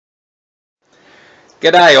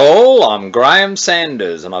G'day all, I'm Graham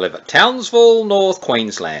Sanders and I live at Townsville, North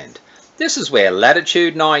Queensland. This is where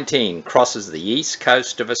latitude 19 crosses the east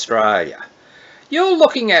coast of Australia. You're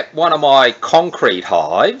looking at one of my concrete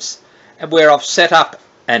hives and where I've set up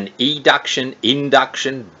an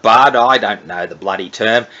induction, bud, I don't know the bloody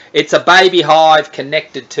term. It's a baby hive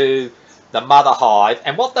connected to the mother hive,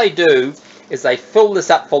 and what they do is they fill this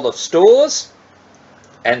up full of stores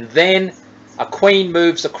and then a queen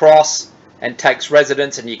moves across and takes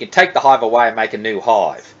residence, and you can take the hive away and make a new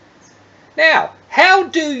hive. Now, how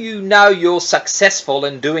do you know you're successful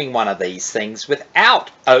in doing one of these things without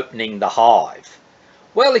opening the hive?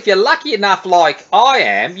 Well, if you're lucky enough like I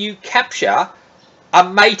am, you capture a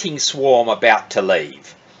mating swarm about to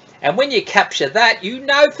leave. And when you capture that, you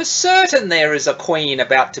know for certain there is a queen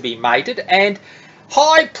about to be mated, and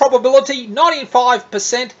high probability,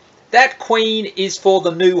 95%, that queen is for the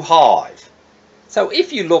new hive. So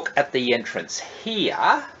if you look at the entrance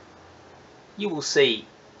here, you will see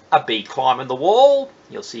a bee climbing the wall,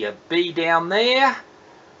 you'll see a bee down there,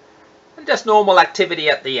 and just normal activity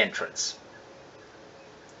at the entrance.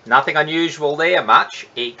 Nothing unusual there much,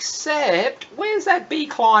 except where's that bee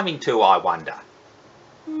climbing to, I wonder?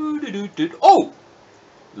 Oh,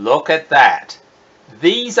 look at that.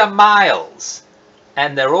 These are males,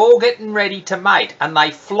 and they're all getting ready to mate, and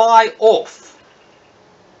they fly off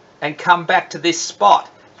and come back to this spot.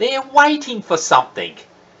 They're waiting for something,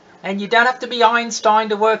 and you don't have to be Einstein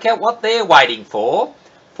to work out what they're waiting for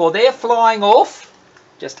they're flying off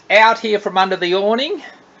just out here from under the awning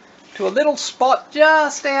to a little spot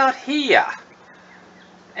just out here,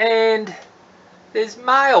 and there's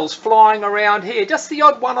males flying around here, just the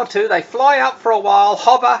odd one or two. They fly up for a while,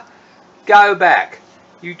 hover, go back.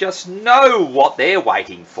 You just know what they're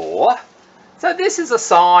waiting for. So this is a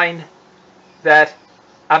sign that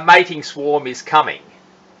a mating swarm is coming.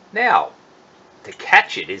 Now, to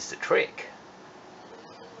catch it is the trick.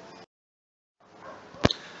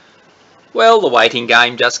 Well, the waiting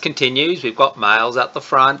game just continues. We've got males at the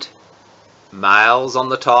front, males on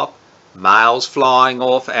the top, males flying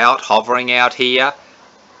off, out, hovering out here,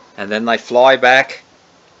 and then they fly back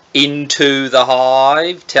into the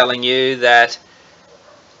hive, telling you that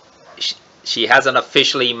she hasn't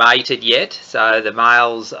officially mated yet, so the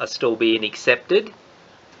males are still being accepted.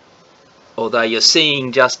 Although you're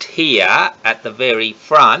seeing just here at the very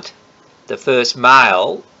front the first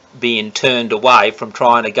male being turned away from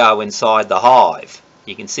trying to go inside the hive.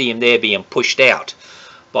 You can see him there being pushed out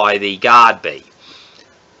by the guard bee.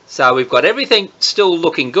 So we've got everything still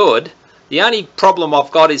looking good. The only problem I've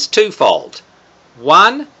got is twofold.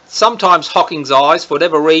 One, sometimes Hockingsis, for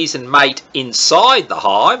whatever reason, mate inside the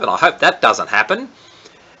hive, and I hope that doesn't happen.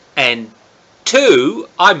 And two,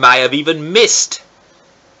 I may have even missed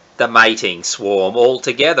the mating swarm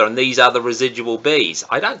altogether, and these are the residual bees.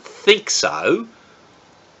 I don't think so,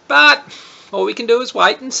 but all we can do is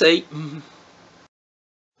wait and see.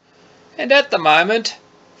 And at the moment,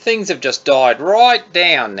 things have just died right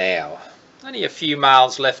down now. Only a few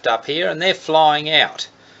males left up here, and they're flying out.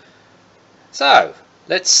 So,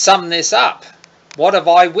 let's sum this up. What have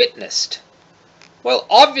I witnessed? Well,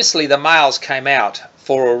 obviously the males came out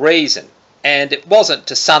for a reason, and it wasn't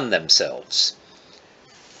to sun themselves.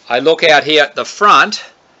 I look out here at the front,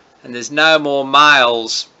 and there's no more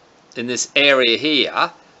males in this area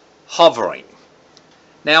here hovering.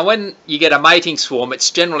 Now, when you get a mating swarm,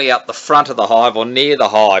 it's generally at the front of the hive or near the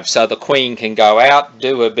hive, so the queen can go out,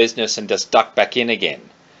 do her business, and just duck back in again.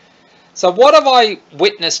 So what have I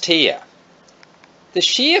witnessed here? The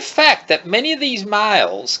sheer fact that many of these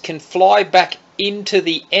males can fly back into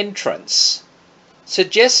the entrance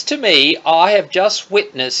suggests to me I have just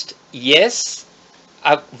witnessed, yes,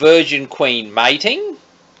 a virgin queen mating,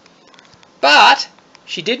 but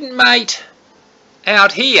she didn't mate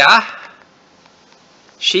out here.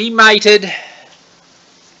 She mated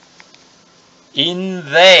in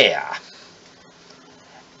there,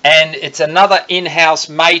 and it's another in-house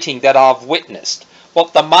mating that I've witnessed.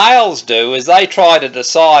 What the males do is they try to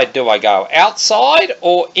decide, do I go outside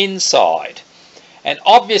or inside? And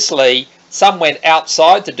obviously some went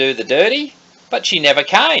outside to do the dirty, but she never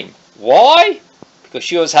came. Why? Because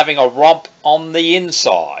she was having a romp on the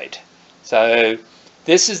inside. So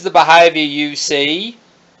this is the behaviour you see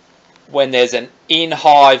when there's an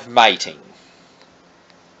in-hive mating.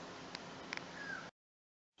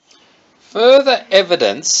 Further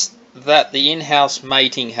evidence that the in-house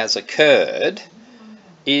mating has occurred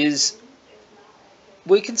is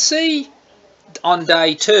we can see on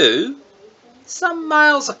day 2 some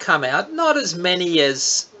males have come out, not as many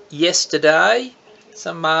as yesterday.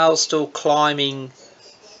 Some males still climbing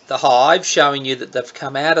the hive, showing you that they've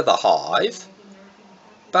come out of the hive.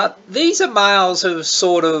 But these are males who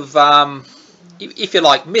sort of, if you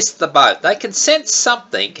like, missed the boat. They can sense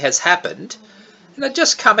something has happened and they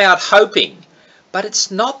just come out hoping. But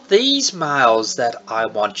it's not these males that I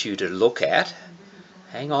want you to look at.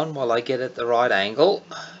 Hang on while I get at the right angle.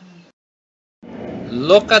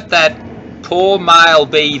 Look at that poor male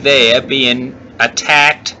bee there being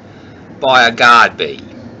attacked by a guard bee.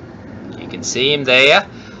 You can see him there.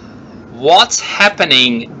 What's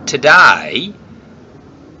happening today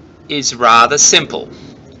is rather simple.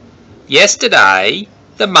 Yesterday,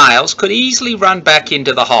 the males could easily run back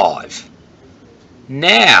into the hive.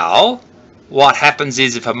 Now, what happens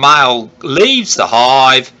is if a male leaves the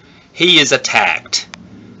hive, he is attacked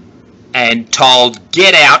and told,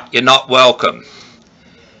 "Get out, you're not welcome."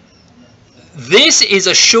 This is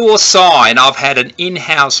a sure sign I've had an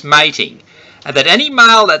in-house mating, and that any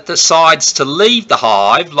male that decides to leave the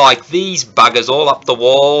hive, like these buggers all up the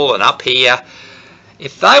wall and up here,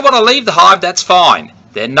 if they want to leave the hive, that's fine.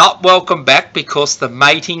 They're not welcome back because the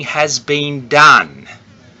mating has been done.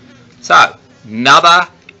 So, another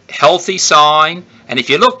healthy sign. And if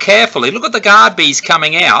you look carefully, look at the guard bees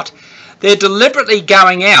coming out. They're deliberately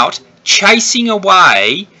going out, chasing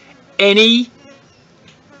away any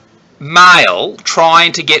male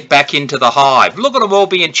trying to get back into the hive. Look at them all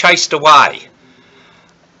being chased away.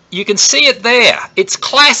 You can see it there. It's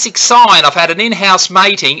classic sign I've had an in-house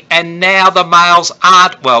mating and now the males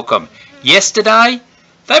aren't welcome. Yesterday,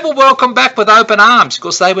 they were welcomed back with open arms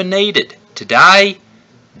because they were needed. Today,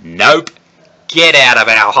 nope. Get out of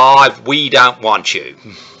our hive. We don't want you.